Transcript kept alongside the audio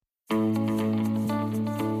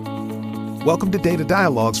Welcome to Data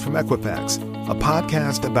Dialogues from Equifax, a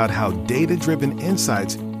podcast about how data-driven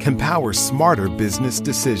insights can power smarter business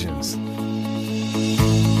decisions.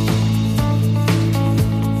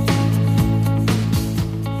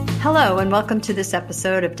 Hello, and welcome to this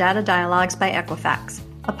episode of Data Dialogues by Equifax,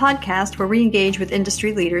 a podcast where we engage with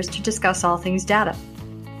industry leaders to discuss all things data.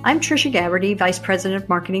 I'm Trisha Gabarty, Vice President of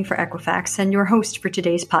Marketing for Equifax, and your host for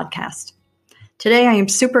today's podcast. Today, I am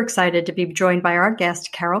super excited to be joined by our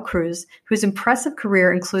guest, Carol Cruz, whose impressive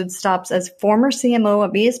career includes stops as former CMO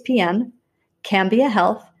of ESPN, Cambia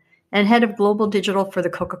Health, and head of global digital for the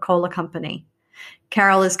Coca-Cola Company.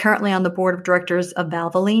 Carol is currently on the board of directors of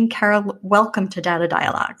Valvoline. Carol, welcome to Data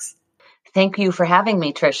Dialogues. Thank you for having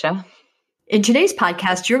me, Trisha. In today's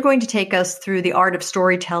podcast, you're going to take us through the art of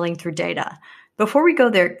storytelling through data. Before we go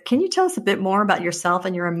there, can you tell us a bit more about yourself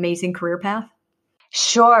and your amazing career path?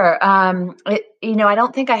 Sure. I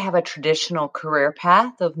don't think I have a traditional career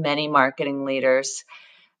path of many marketing leaders.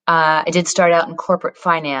 I did start out in corporate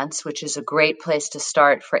finance, which is a great place to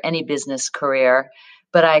start for any business career,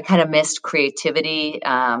 but I kind of missed creativity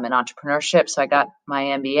and entrepreneurship, so I got my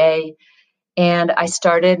MBA. And I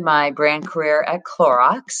started my brand career at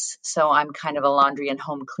Clorox, so I'm kind of a laundry and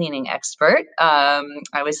home cleaning expert.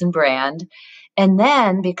 I was in brand. And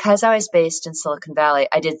then because I was based in Silicon Valley,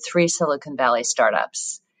 I did 3 Silicon Valley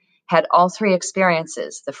startups, had all 3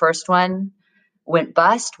 experiences. The first one went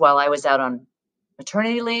bust while I was out on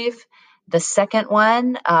maternity leave. The second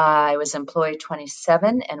one, I was employee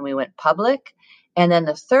 27 and we went public. And then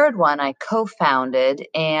the third one I co-founded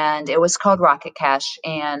and it was called Rocket Cash.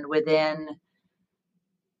 And within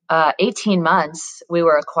 18 months, we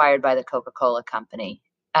were acquired by the Coca-Cola Company.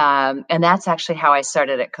 And that's actually how I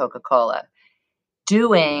started at Coca-Cola.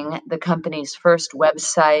 Doing the company's first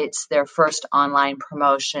websites, their first online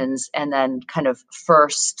promotions, and then kind of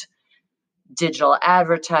first digital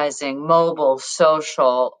advertising, mobile,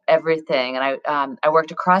 social, everything. And I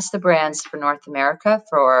worked across the brands for North America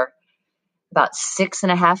for about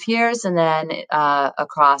 6.5 years, and then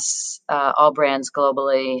across all brands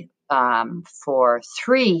globally for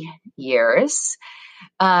 3 years.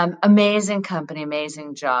 Amazing company,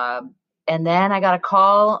 amazing job. And then I got a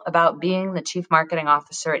call about being the chief marketing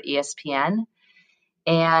officer at ESPN.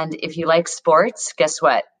 And if you like sports, guess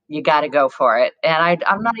what? You got to go for it. And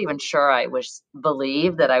I'm not even sure I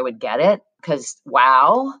believed that I would get it because,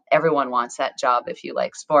 wow, everyone wants that job if you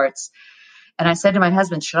like sports. And I said to my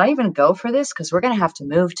husband, should I even go for this? Because we're going to have to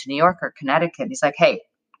move to New York or Connecticut. He's like, hey,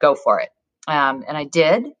 go for it. And I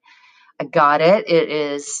did. I got it. It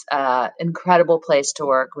is an incredible place to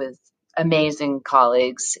work with amazing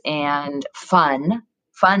colleagues and fun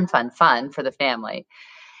for the family.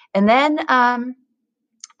 And then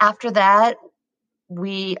after that,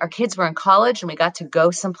 our kids were in college and we got to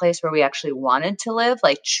go someplace where we actually wanted to live,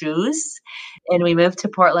 like choose. And we moved to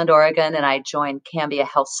Portland, Oregon, and I joined Cambia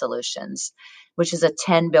Health Solutions, which is a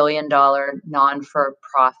 $10 billion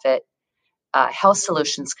non-for-profit health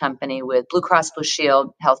solutions company with Blue Cross Blue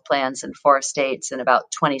Shield health plans in 4 states and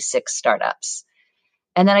about 26 startups.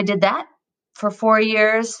 And then I did that for 4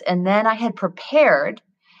 years. And then I had prepared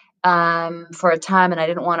for a time, and I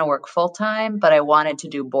didn't want to work full time, but I wanted to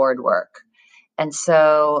do board work. And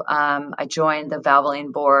so I joined the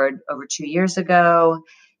Valvoline board over 2 years ago.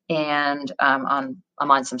 And I'm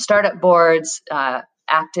on some startup boards,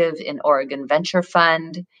 active in Oregon Venture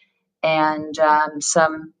Fund, and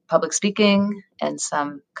some public speaking and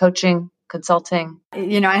some coaching, consulting.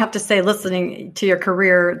 I have to say, listening to your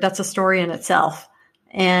career, that's a story in itself.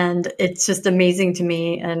 And it's just amazing to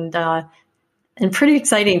me and pretty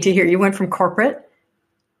exciting to hear. You went from corporate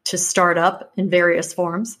to startup in various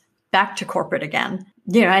forms, back to corporate again.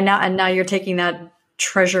 And now you're taking that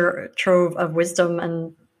treasure trove of wisdom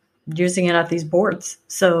and using it at these boards.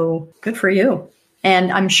 So good for you.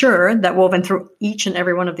 And I'm sure that woven through each and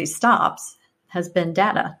every one of these stops has been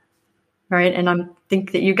data, right? And I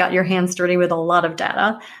think that you got your hands dirty with a lot of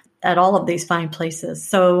data at all of these fine places.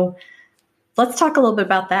 So let's talk a little bit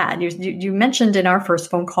about that. You mentioned in our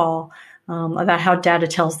first phone call about how data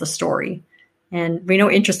tells the story. And we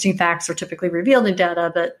know interesting facts are typically revealed in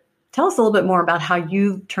data, but tell us a little bit more about how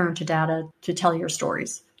you turn to data to tell your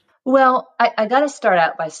stories. Well, I got to start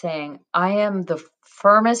out by saying I am the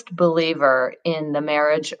firmest believer in the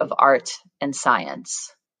marriage of art and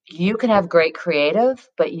science. You can have great creative,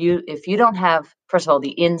 but if you don't have, first of all, the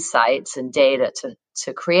insights and data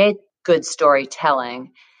to create good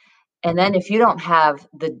storytelling, and then if you don't have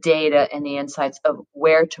the data and the insights of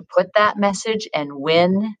where to put that message and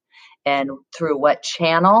when and through what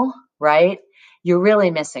channel, right, you're really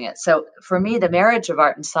missing it. So for me, the marriage of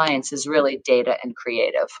art and science is really data and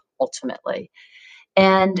creative, ultimately.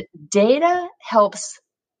 And data helps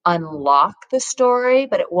unlock the story,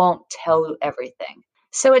 but it won't tell you everything.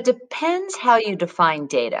 So it depends how you define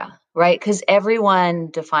data, right? Because everyone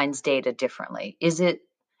defines data differently. Is it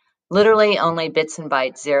literally only bits and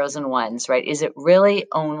bytes, zeros and ones, right? Is it really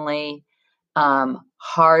only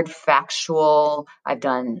hard factual? I've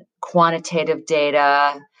done quantitative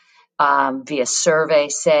data via survey,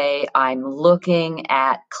 say. I'm looking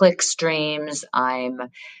at click streams. I'm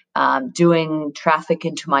doing traffic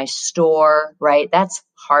into my store, right? That's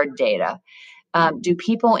hard data. Do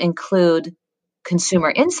people include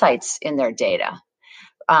consumer insights in their data?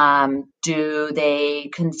 Do they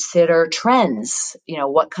consider trends?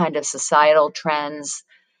 What kind of societal trends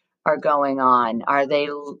are going on? Are they,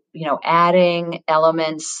 adding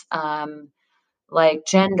elements like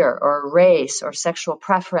gender or race or sexual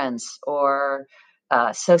preference or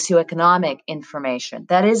socioeconomic information?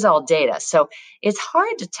 That is all data. So it's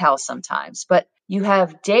hard to tell sometimes, but you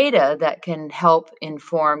have data that can help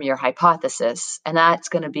inform your hypothesis, and that's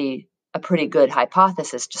going to be a pretty good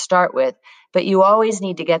hypothesis to start with. But you always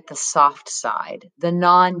need to get the soft side, the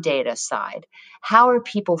non-data side. How are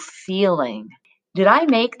people feeling? Did I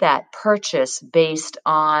make that purchase based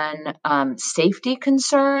on safety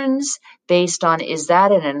concerns? Based on, is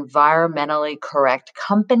that an environmentally correct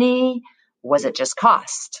company? Was it just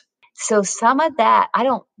cost? So some of that, I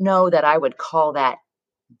don't know that I would call that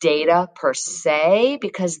data per se,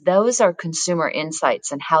 because those are consumer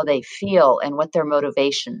insights and how they feel and what their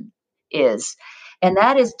motivation is. And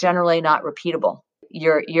that is generally not repeatable.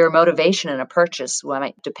 Your motivation in a purchase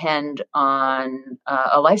might depend on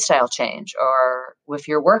a lifestyle change, or if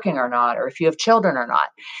you're working or not, or if you have children or not.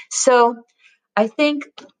 So I think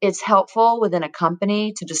it's helpful within a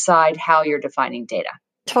company to decide how you're defining data.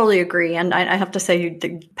 Totally agree. And I have to say,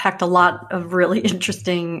 you packed a lot of really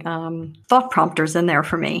interesting thought prompters in there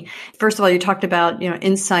for me. First of all, you talked about,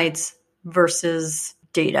 insights versus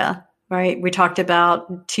data, right? We talked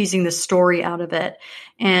about teasing the story out of it.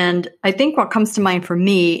 And I think what comes to mind for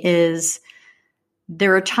me is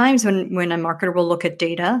there are times when a marketer will look at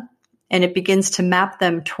data and it begins to map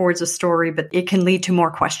them towards a story, but it can lead to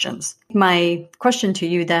more questions. My question to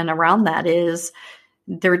you then around that is,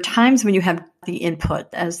 there are times when you have the input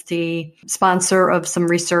as the sponsor of some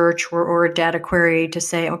research or a data query to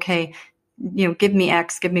say, okay, give me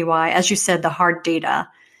X, give me Y. As you said, the hard data.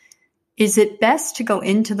 Is it best to go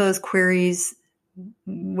into those queries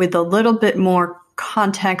with a little bit more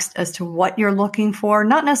context as to what you're looking for,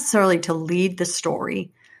 not necessarily to lead the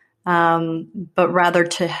story, but rather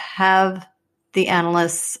to have the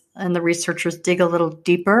analysts and the researchers dig a little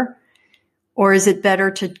deeper? Or is it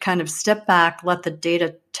better to kind of step back, let the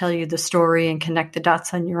data tell you the story and connect the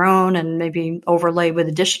dots on your own and maybe overlay with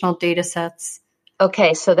additional data sets?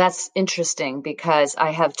 Okay, so that's interesting because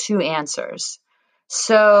I have two answers.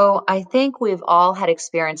 So I think we've all had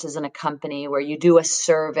experiences in a company where you do a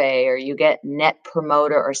survey or you get net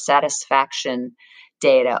promoter or satisfaction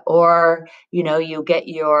data, or, you get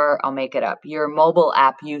I'll make it up, your mobile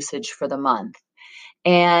app usage for the month.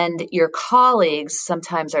 And your colleagues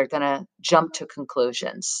sometimes are going to jump to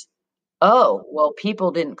conclusions. Oh, well, people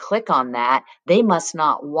didn't click on that. They must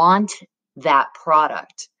not want that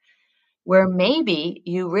product. Where maybe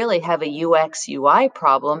you really have a UX UI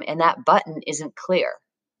problem and that button isn't clear,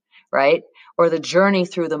 right? Or the journey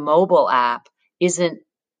through the mobile app isn't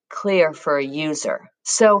clear for a user.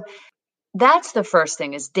 So that's the first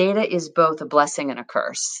thing, is data is both a blessing and a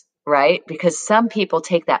curse, right? Because some people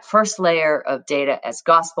take that first layer of data as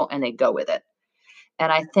gospel and they go with it.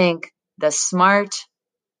 And I think the smart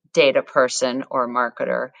data person or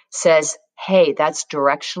marketer says, hey, that's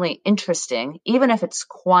directionally interesting. Even if it's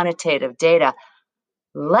quantitative data,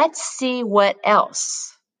 let's see what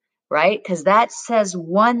else, right? Because that says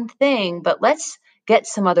one thing, but let's get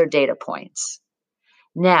some other data points.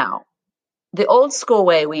 Now, the old school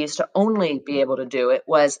way we used to only be able to do it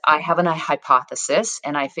was, I have a hypothesis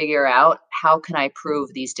and I figure out how can I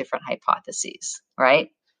prove these different hypotheses, right?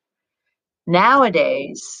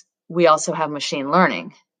 Nowadays, we also have machine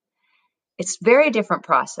learning. It's a very different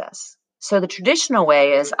process. So the traditional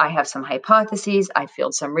way is, I have some hypotheses, I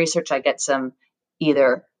field some research, I get some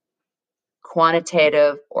either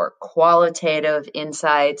quantitative or qualitative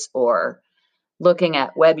insights, or looking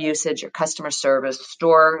at web usage or customer service,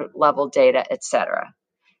 store level data, etc.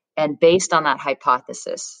 And based on that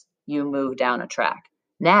hypothesis, you move down a track.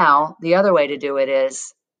 Now, the other way to do it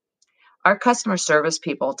is, our customer service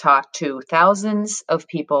people talk to thousands of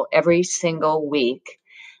people every single week.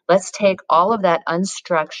 Let's take all of that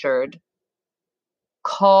unstructured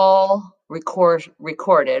call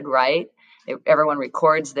recorded, right? everyone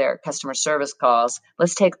records their customer service calls.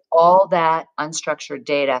 Let's take all that unstructured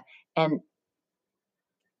data, and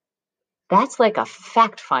that's like a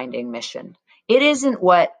fact-finding mission. It isn't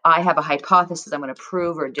what I have a hypothesis, I'm going to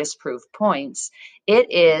prove or disprove points.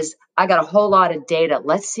 It is, I got a whole lot of data.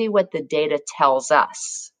 Let's see what the data tells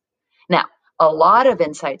us. Now, a lot of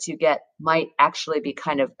insights you get might actually be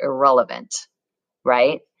kind of irrelevant,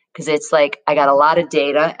 right? Because it's like, I got a lot of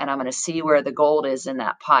data and I'm going to see where the gold is in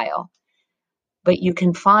that pile. But you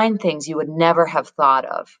can find things you would never have thought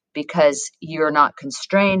of because you're not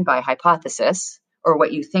constrained by hypothesis or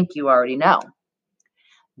what you think you already know.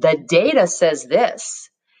 The data says this.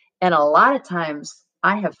 And a lot of times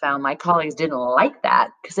I have found my colleagues didn't like that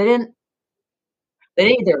because they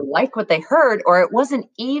either like what they heard or it wasn't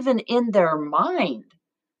even in their mind.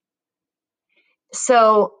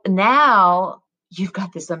 So now you've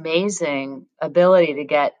got this amazing ability to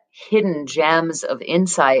get hidden gems of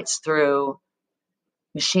insights through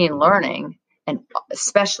machine learning, and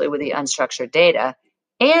especially with the unstructured data.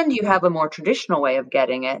 And you have a more traditional way of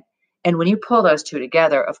getting it. And when you pull those two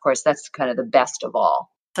together, of course, that's kind of the best of all.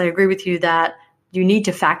 I agree with you that you need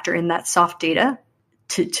to factor in that soft data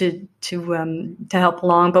to help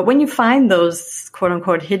along. But when you find those quote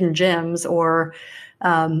unquote hidden gems or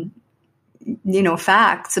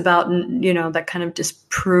facts about that kind of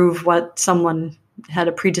disprove what someone had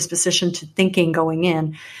a predisposition to thinking going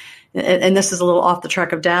in, and this is a little off the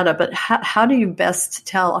track of data, but how do you best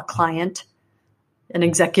tell a client, an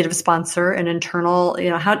executive sponsor, an internal,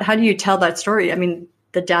 how do you tell that story? I mean,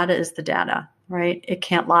 the data is the data, right? It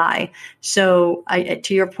can't lie. So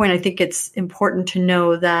to your point, I think it's important to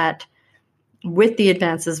know that with the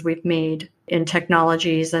advances we've made in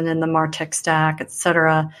technologies and in the MarTech stack, et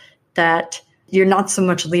cetera, that you're not so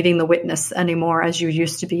much leading the witness anymore as you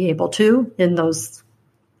used to be able to in those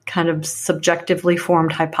kind of subjectively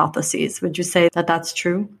formed hypotheses. Would you say that that's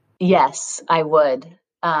true? Yes, I would.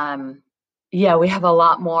 Yeah, we have a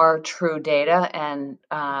lot more true data, and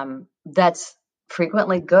that's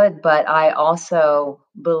frequently good. But I also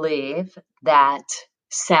believe that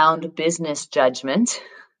sound business judgment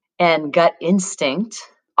and gut instinct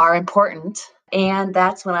are important. And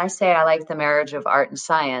that's when I say I like the marriage of art and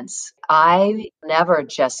science. I never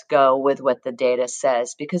just go with what the data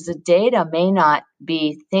says, because the data may not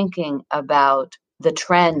be thinking about the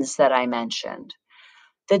trends that I mentioned.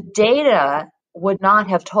 The data would not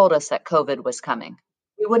have told us that COVID was coming.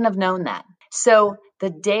 We wouldn't have known that. So the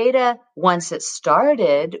data, once it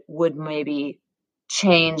started, would maybe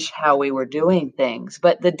change how we were doing things.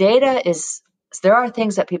 But the data there are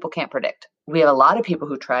things that people can't predict. We have a lot of people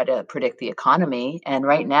who try to predict the economy. And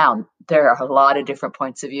right now, there are a lot of different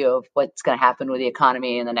points of view of what's going to happen with the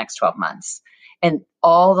economy in the next 12 months. And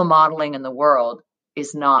all the modeling in the world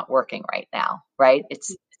is not working right now, right?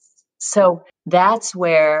 So that's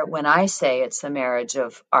where, when I say it's the marriage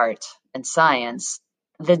of art and science,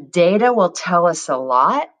 the data will tell us a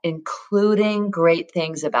lot, including great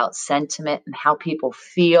things about sentiment and how people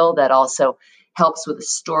feel. That also helps with the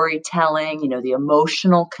storytelling, the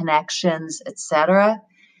emotional connections, etc.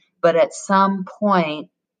 But at some point,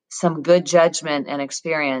 some good judgment and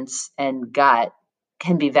experience and gut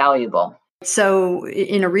can be valuable. So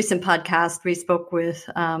in a recent podcast, we spoke with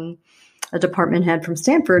a department head from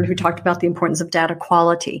Stanford who talked about the importance of data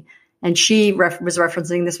quality. And she was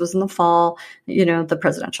referencing, this was in the fall, the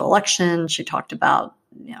presidential election. She talked about,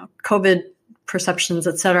 COVID perceptions,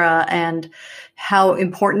 et cetera, and how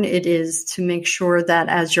important it is to make sure that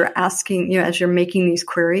as you're asking, as you're making these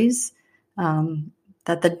queries,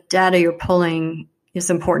 that the data you're pulling is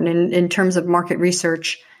important in terms of market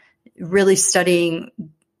research, really studying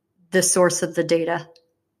the source of the data,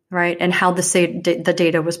 right? And how the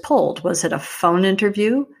data was pulled. Was it a phone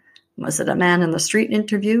interview? Was it a man in the street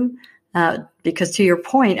interview? Because to your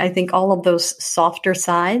point, I think all of those softer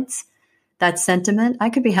sides, that sentiment, I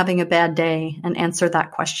could be having a bad day and answer that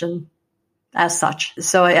question as such.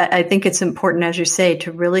 So I think it's important, as you say,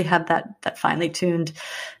 to really have that finely tuned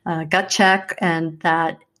gut check and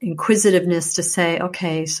that inquisitiveness to say,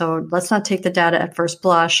 okay, so let's not take the data at first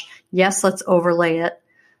blush. Yes, let's overlay it,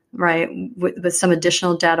 right, with some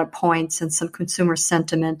additional data points and some consumer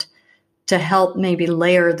sentiment to help maybe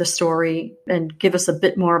layer the story and give us a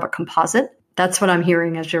bit more of a composite. That's what I'm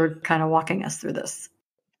hearing as you're kind of walking us through this.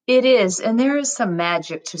 It is. And there is some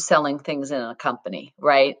magic to selling things in a company,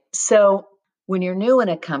 right? So when you're new in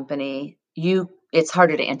a company, it's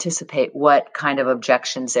harder to anticipate what kind of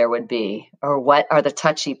objections there would be, or what are the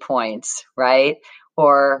touchy points, right?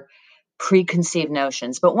 Or preconceived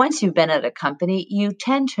notions. But once you've been at a company, you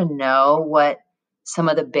tend to know what some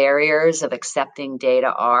of the barriers of accepting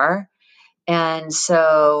data are. And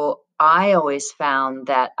so I always found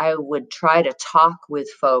that I would try to talk with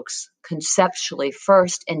folks conceptually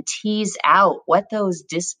first and tease out what those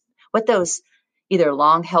either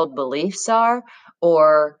long held beliefs are,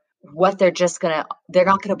 or what they're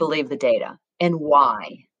not going to believe the data and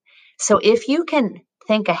why. So if you can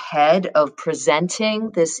think ahead of presenting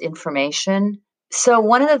this information. So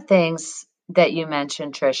one of the things that you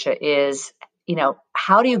mentioned, Tricia, is,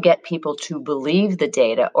 how do you get people to believe the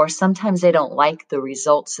data? Or sometimes they don't like the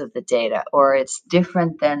results of the data, or it's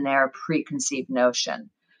different than their preconceived notion,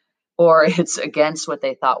 or it's against what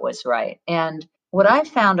they thought was right. And what I've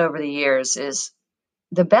found over the years is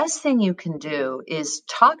the best thing you can do is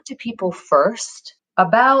talk to people first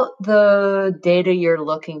about the data you're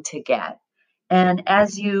looking to get. And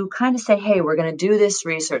as you kind of say, hey, we're going to do this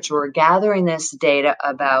research, we're gathering this data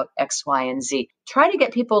about X, Y, and Z, try to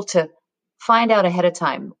get people to find out ahead of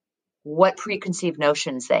time what preconceived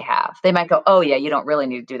notions they have. They might go, oh, yeah, you don't really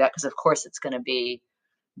need to do that because, of course, it's going to be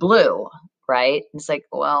blue, right? It's like,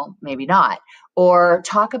 well, maybe not. Or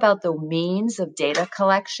talk about the means of data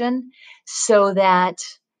collection so that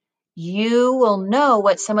you will know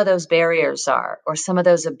what some of those barriers are, or some of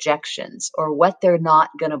those objections, or what they're not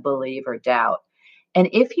going to believe or doubt. And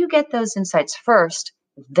if you get those insights first,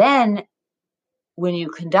 then when you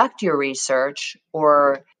conduct your research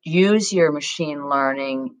or use your machine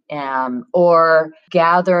learning or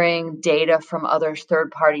gathering data from other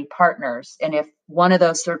third-party partners, and if one of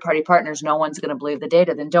those third-party partners, no one's going to believe the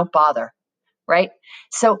data, then don't bother, right?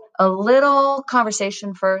 So a little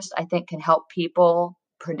conversation first, I think, can help people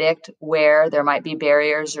predict where there might be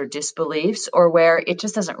barriers or disbeliefs, or where it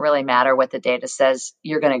just doesn't really matter what the data says.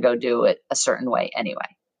 You're going to go do it a certain way anyway.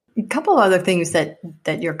 A couple of other things that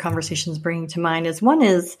your conversation is bringing to mind is, one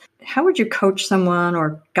is, how would you coach someone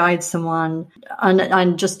or guide someone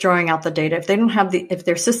on just drawing out the data? If they don't have if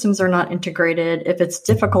their systems are not integrated, if it's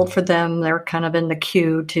difficult for them, they're kind of in the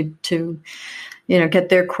queue to get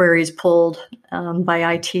their queries pulled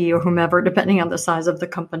by IT or whomever, depending on the size of the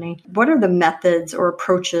company. What are the methods or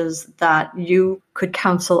approaches that you could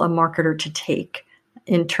counsel a marketer to take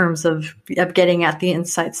in terms of getting at the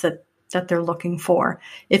insights that they're looking for?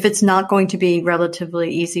 If it's not going to be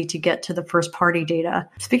relatively easy to get to the first party data,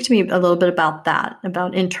 speak to me a little bit about that,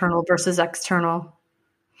 about internal versus external.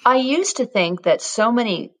 I used to think that so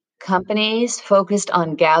many companies focused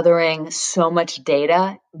on gathering so much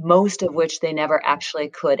data, most of which they never actually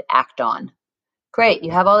could act on. Great,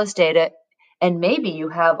 you have all this data, and maybe you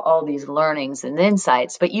have all these learnings and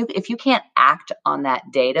insights, but if you can't act on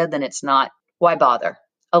that data, then it's not, why bother?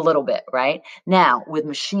 A little bit, right? Now, with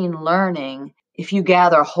machine learning, if you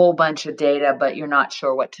gather a whole bunch of data, but you're not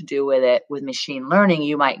sure what to do with it, with machine learning,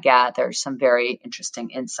 you might gather some very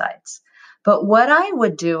interesting insights. But what I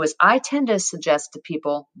would do is I tend to suggest to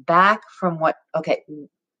people back from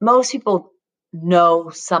most people know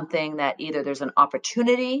something, that either there's an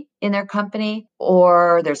opportunity in their company,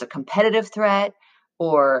 or there's a competitive threat,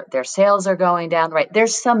 or their sales are going down, right?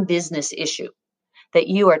 There's some business issue that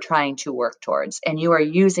you are trying to work towards, and you are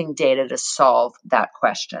using data to solve that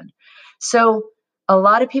question. So a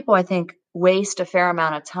lot of people, I think, waste a fair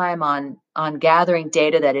amount of time on gathering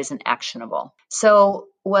data that isn't actionable. So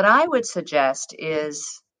what I would suggest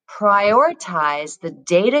is prioritize the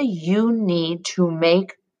data you need to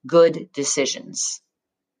make good decisions.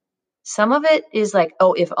 Some of it is like,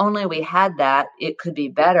 oh, if only we had that, it could be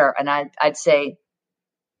better. And I'd say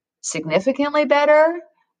significantly better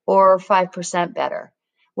or 5% better.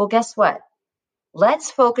 Well, guess what?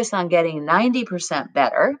 Let's focus on getting 90%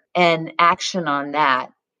 better and action on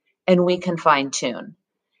that, and we can fine tune.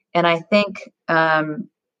 And I think,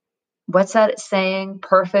 what's that saying?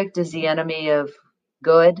 Perfect is the enemy of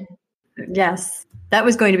good. Yes. That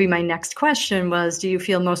was going to be my next question, was, do you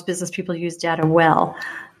feel most business people use data well?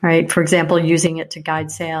 Right? For example, using it to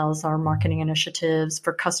guide sales or marketing initiatives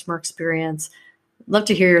for customer experience. Love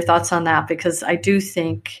to hear your thoughts on that, because I do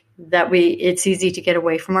think that it's easy to get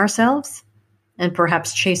away from ourselves and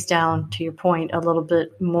perhaps chase down, to your point, a little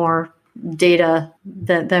bit more data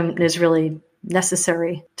than is really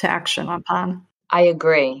necessary to action upon. I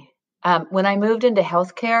agree. When I moved into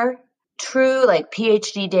healthcare, true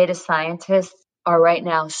PhD data scientists are right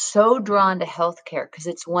now so drawn to healthcare because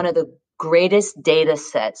it's one of the greatest data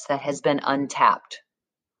sets that has been untapped.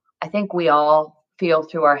 I think we all feel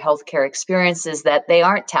through our healthcare experiences that they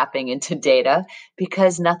aren't tapping into data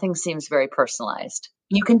because nothing seems very personalized.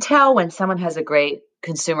 You can tell when someone has a great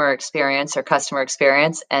consumer experience or customer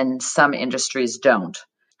experience, and some industries don't.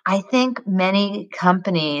 I think many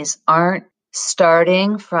companies aren't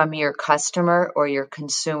starting from your customer or your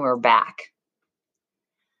consumer back.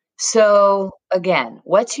 So again,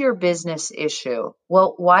 what's your business issue?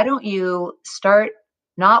 Well, why don't you start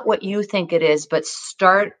not what you think it is, but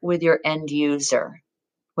start with your end user,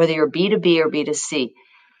 whether you're B2B or B2C.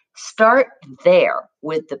 Start there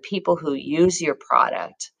with the people who use your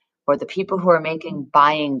product or the people who are making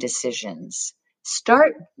buying decisions.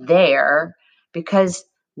 Start there, because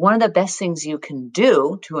one of the best things you can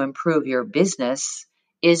do to improve your business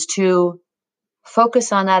is to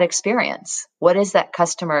focus on that experience. What is that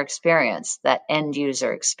customer experience, that end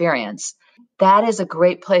user experience? That is a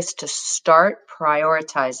great place to start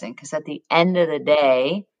prioritizing, because at the end of the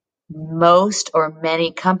day, most or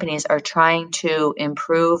many companies are trying to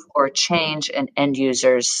improve or change an end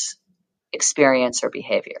user's experience or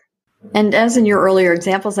behavior. And as in your earlier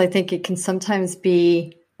examples, I think it can sometimes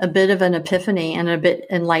be a bit of an epiphany and a bit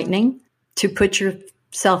enlightening to put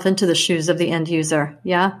yourself into the shoes of the end user.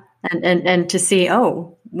 Yeah. And to see,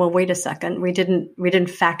 oh, well, wait a second, we didn't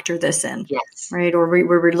factor this in. Yes. Right. Or we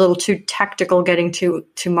were a little too tactical getting to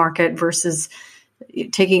market versus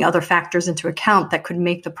taking other factors into account that could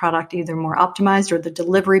make the product either more optimized or the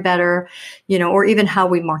delivery better, or even how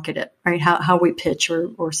we market it, right? How we pitch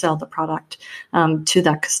or sell the product to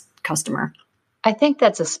that customer. I think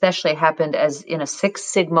that's especially happened as in a Six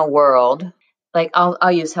Sigma world. Like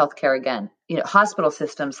I'll use healthcare again. Hospital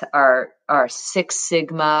systems are Six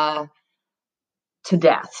Sigma to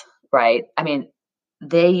death, right? I mean,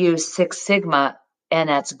 they use Six Sigma, and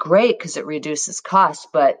that's great because it reduces costs,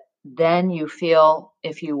 but then you feel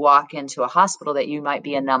if you walk into a hospital that you might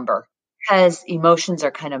be a number, because emotions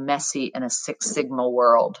are kind of messy in a Six Sigma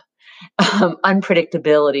world.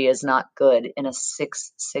 Unpredictability is not good in a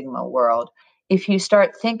Six Sigma world. If you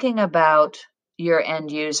start thinking about your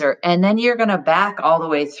end user, and then you're going to back all the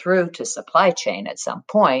way through to supply chain at some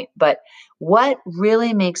point, but what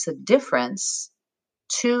really makes a difference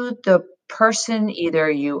to the person either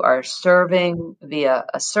you are serving via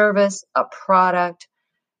a service, a product,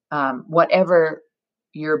 whatever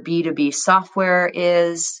your B2B software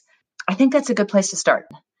is, I think that's a good place to start.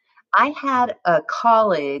 I had a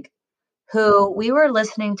colleague who we were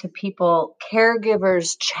listening to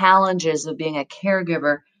caregivers' challenges of being a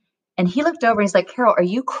caregiver. And he looked over and he's like, Carol, are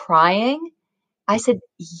you crying? I said,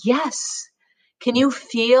 yes. Can you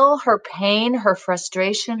feel her pain, her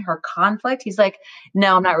frustration, her conflict? He's like,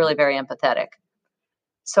 no, I'm not really very empathetic.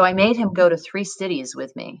 So I made him go to 3 cities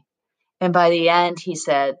with me. And by the end, he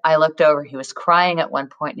said, I looked over, he was crying at one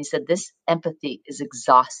point, and he said, this empathy is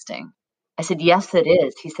exhausting. I said, yes, it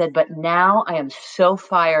is. He said, but now I am so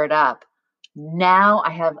fired up. Now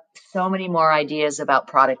I have so many more ideas about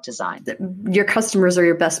product design. Your customers are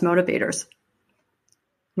your best motivators,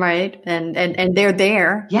 right? And they're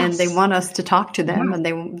there, yes. And they want us to talk to them, yeah.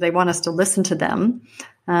 And they want us to listen to them.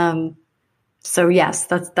 So yes,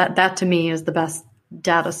 that to me is the best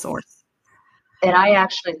data source. And I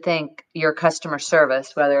actually think your customer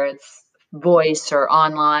service, whether it's voice or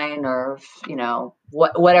online or,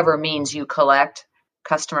 whatever means you collect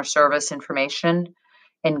customer service information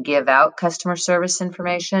and give out customer service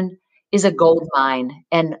information, is a gold mine.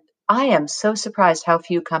 And I am so surprised how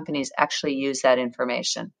few companies actually use that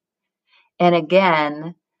information. And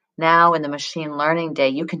again, now in the machine learning day,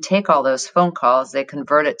 you can take all those phone calls, they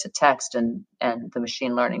convert it to text, and the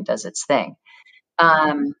machine learning does its thing.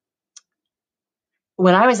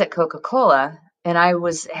 When I was at Coca-Cola and I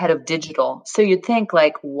was head of digital, so you'd think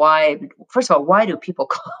why do people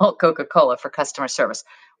call Coca-Cola for customer service?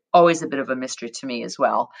 Always a bit of a mystery to me as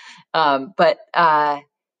well. But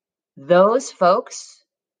those folks,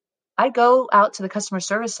 I go out to the customer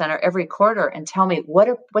service center every quarter and tell me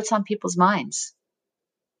what's on people's minds.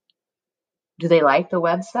 Do they like the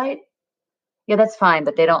website? Yeah, that's fine,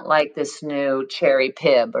 but they don't like this new cherry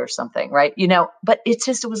pib or something, right? But it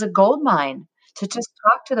was a gold mine to just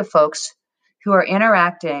talk to the folks who are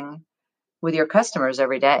interacting with your customers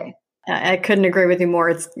every day. I couldn't agree with you more.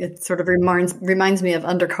 It sort of reminds me of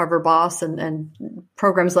Undercover Boss and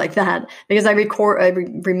programs like that, because I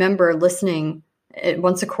remember listening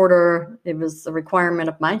once a quarter. It was a requirement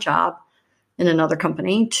of my job in another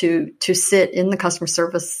company to sit in the customer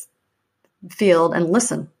service field and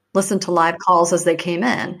listen to live calls as they came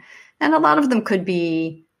in, and a lot of them could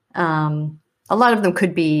be kind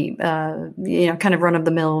of run of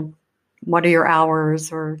the mill. What are your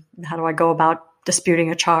hours, or how do I go about disputing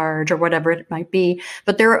a charge, or whatever it might be.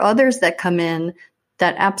 But there are others that come in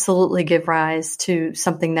that absolutely give rise to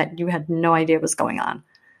something that you had no idea was going on,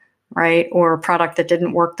 right? Or a product that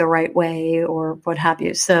didn't work the right way, or what have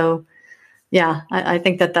you. So yeah, I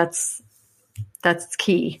think that's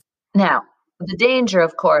key. Now, the danger,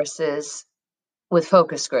 of course, is with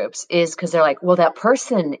focus groups is because they're like, well, that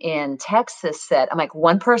person in Texas said, I'm like,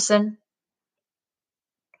 one person,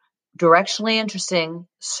 directionally interesting,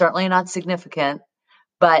 certainly not significant,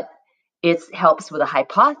 but it helps with a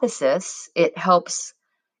hypothesis. It helps.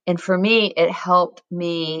 And for me, it helped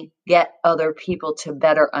me get other people to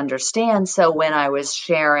better understand. So when I was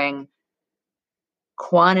sharing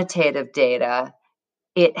quantitative data,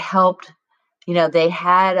 it helped, they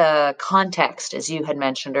had a context, as you had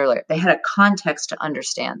mentioned earlier. They had a context to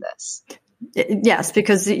understand this. Yes,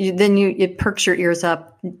 because then it perks your ears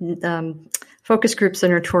up. Focus groups are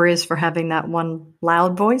notorious for having that one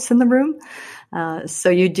loud voice in the room. So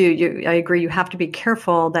I agree, you have to be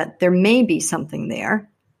careful that there may be something there.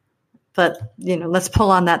 But, let's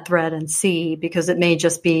pull on that thread and see, because it may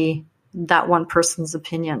just be that one person's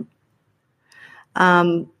opinion.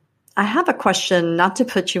 I have a question, not to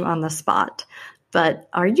put you on the spot, but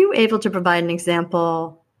are you able to provide an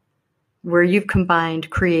example where you've combined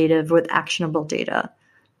creative with actionable data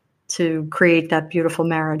to create that beautiful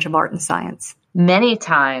marriage of art and science? Many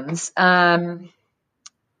times. I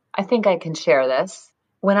think I can share this.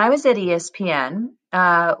 When I was at ESPN,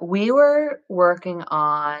 we were working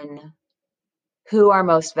on who are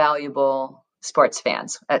most valuable sports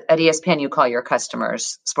fans. At ESPN, you call your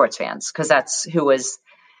customers sports fans because that's who was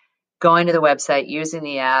going to the website, using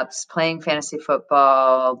the apps, playing fantasy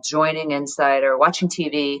football, joining Insider, watching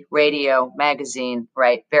TV, radio, magazine,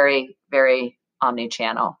 right? Very, very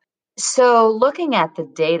omni-channel. So looking at the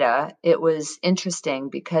data, it was interesting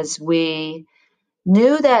because we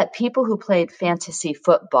knew that people who played fantasy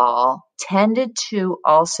football tended to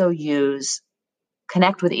also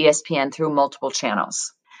connect with ESPN through multiple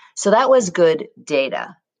channels. So that was good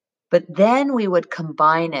data. But then we would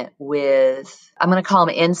combine it with, I'm going to call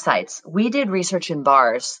them insights. We did research in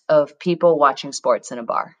bars of people watching sports in a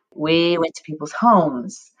bar. We went to people's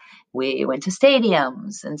homes. We went to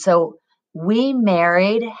stadiums. And so we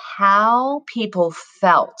married how people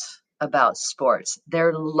felt about sports,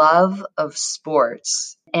 their love of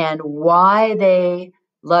sports, and why they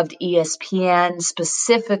loved ESPN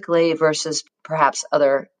specifically versus perhaps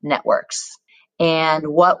other networks. And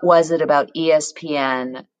what was it about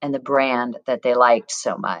ESPN and the brand that they liked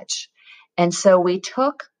so much? And so we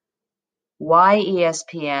took why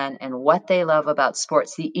ESPN and what they love about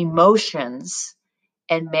sports, the emotions,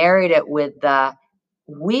 and married it with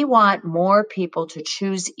we want more people to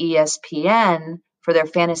choose ESPN for their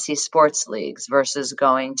fantasy sports leagues versus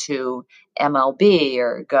going to MLB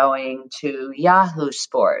or going to Yahoo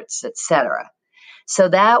Sports, etc. So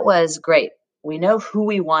that was great. We know who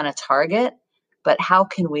we want to target, but how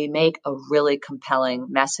can we make a really compelling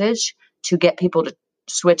message to get people to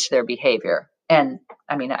switch their behavior? And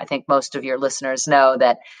I think most of your listeners know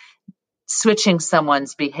that switching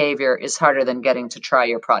someone's behavior is harder than getting to try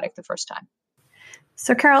your product the first time.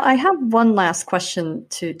 So, Carol, I have one last question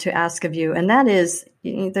to ask of you, and that is,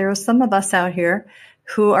 there are some of us out here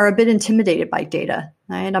who are a bit intimidated by data,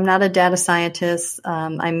 right? I'm not a data scientist.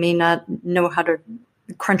 I may not know how to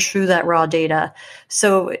crunch through that raw data.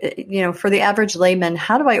 So, for the average layman,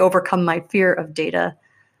 how do I overcome my fear of data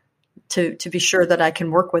to be sure that I can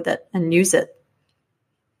work with it and use it?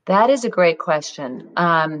 That is a great question.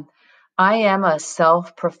 I am a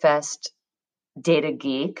self-professed data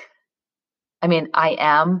geek. I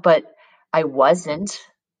am, but I wasn't.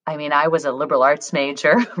 I was a liberal arts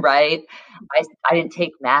major, right? I didn't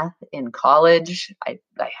take math in college. I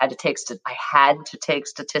had to take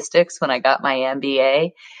statistics when I got my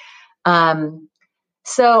MBA.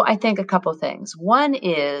 So I think a couple things. One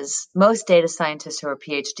is most data scientists who are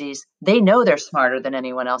PhDs, they know they're smarter than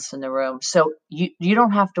anyone else in the room. So you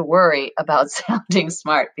don't have to worry about sounding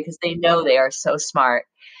smart because they know they are so smart.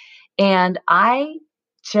 And I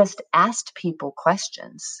just asked people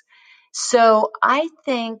questions. So I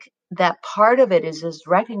think that part of it is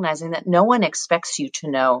recognizing that no one expects you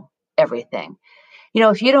to know everything.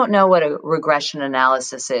 If you don't know what a regression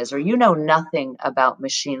analysis is, or you know nothing about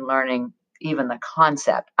machine learning, even the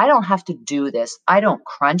concept, I don't have to do this. I don't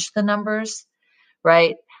crunch the numbers,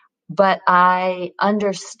 right? But I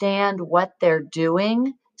understand what they're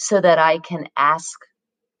doing so that I can ask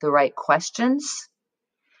the right questions.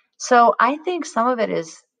 So I think some of it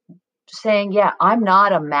is saying, yeah, I'm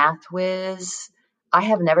not a math whiz. I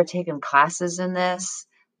have never taken classes in this,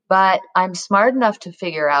 but I'm smart enough to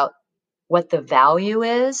figure out what the value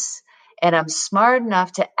is. And I'm smart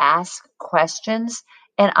enough to ask questions.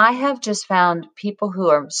 And I have just found people who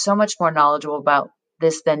are so much more knowledgeable about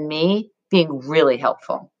this than me being really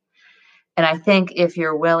helpful. And I think if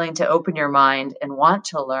you're willing to open your mind and want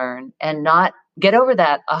to learn and not get over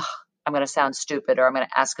that, I'm going to sound stupid or I'm going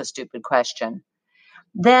to ask a stupid question.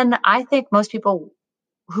 then I think most people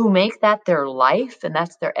who make that their life and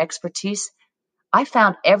that's their expertise, I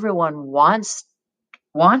found everyone wants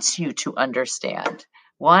you to understand,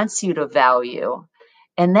 wants you to value.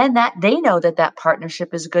 And then that they know that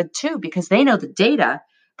partnership is good too, because they know the data,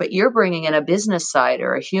 but you're bringing in a business side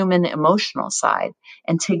or a human emotional side.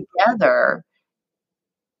 And together,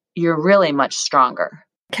 you're really much stronger.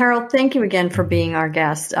 Carol, thank you again for being our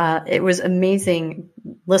guest. It was amazing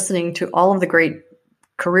listening to all of the great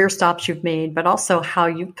career stops you've made, but also how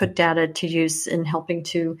you put data to use in helping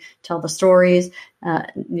to tell the stories.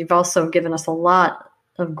 You've also given us a lot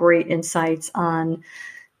of great insights on,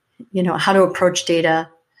 how to approach data,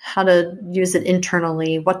 how to use it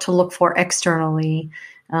internally, what to look for externally,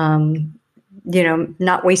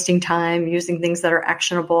 not wasting time, using things that are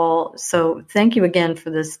actionable. So thank you again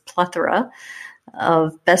for this plethora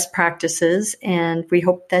of best practices. And we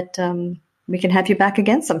hope that we can have you back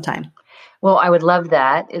again sometime. Well, I would love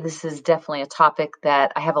that. This is definitely a topic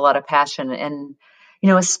that I have a lot of passion and,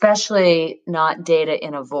 especially not data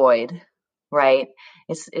in a void, right?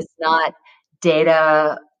 It's not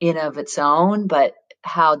data in of its own, but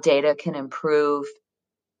how data can improve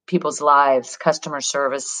people's lives, customer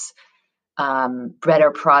service,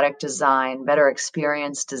 better product design, better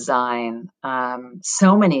experience design,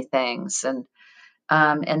 so many things. And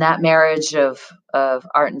that marriage of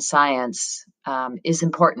art and science is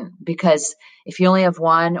important, because if you only have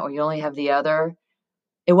one or you only have the other,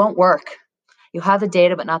 it won't work. You have the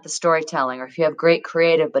data, but not the storytelling. Or if you have great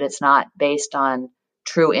creative, but it's not based on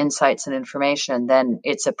true insights and information, then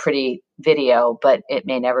it's a pretty video, but it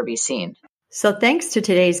may never be seen. So thanks to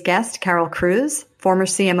today's guest, Carol Cruz, former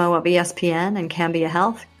CMO of ESPN and Cambia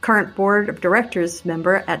Health, current board of directors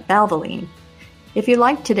member at Valvoline. If you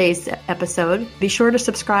liked today's episode, be sure to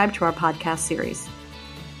subscribe to our podcast series.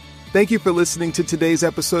 Thank you for listening to today's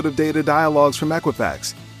episode of Data Dialogues from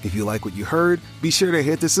Equifax. If you like what you heard, be sure to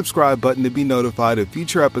hit the subscribe button to be notified of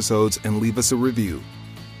future episodes and leave us a review.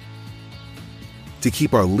 To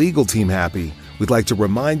keep our legal team happy, we'd like to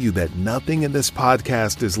remind you that nothing in this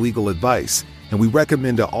podcast is legal advice, and we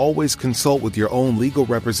recommend to always consult with your own legal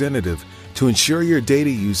representative to ensure your data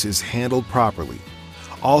use is handled properly.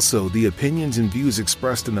 Also, the opinions and views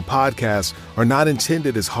expressed in the podcast are not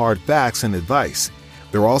intended as hard facts and advice.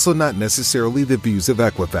 They're also not necessarily the views of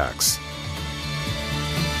Equifax.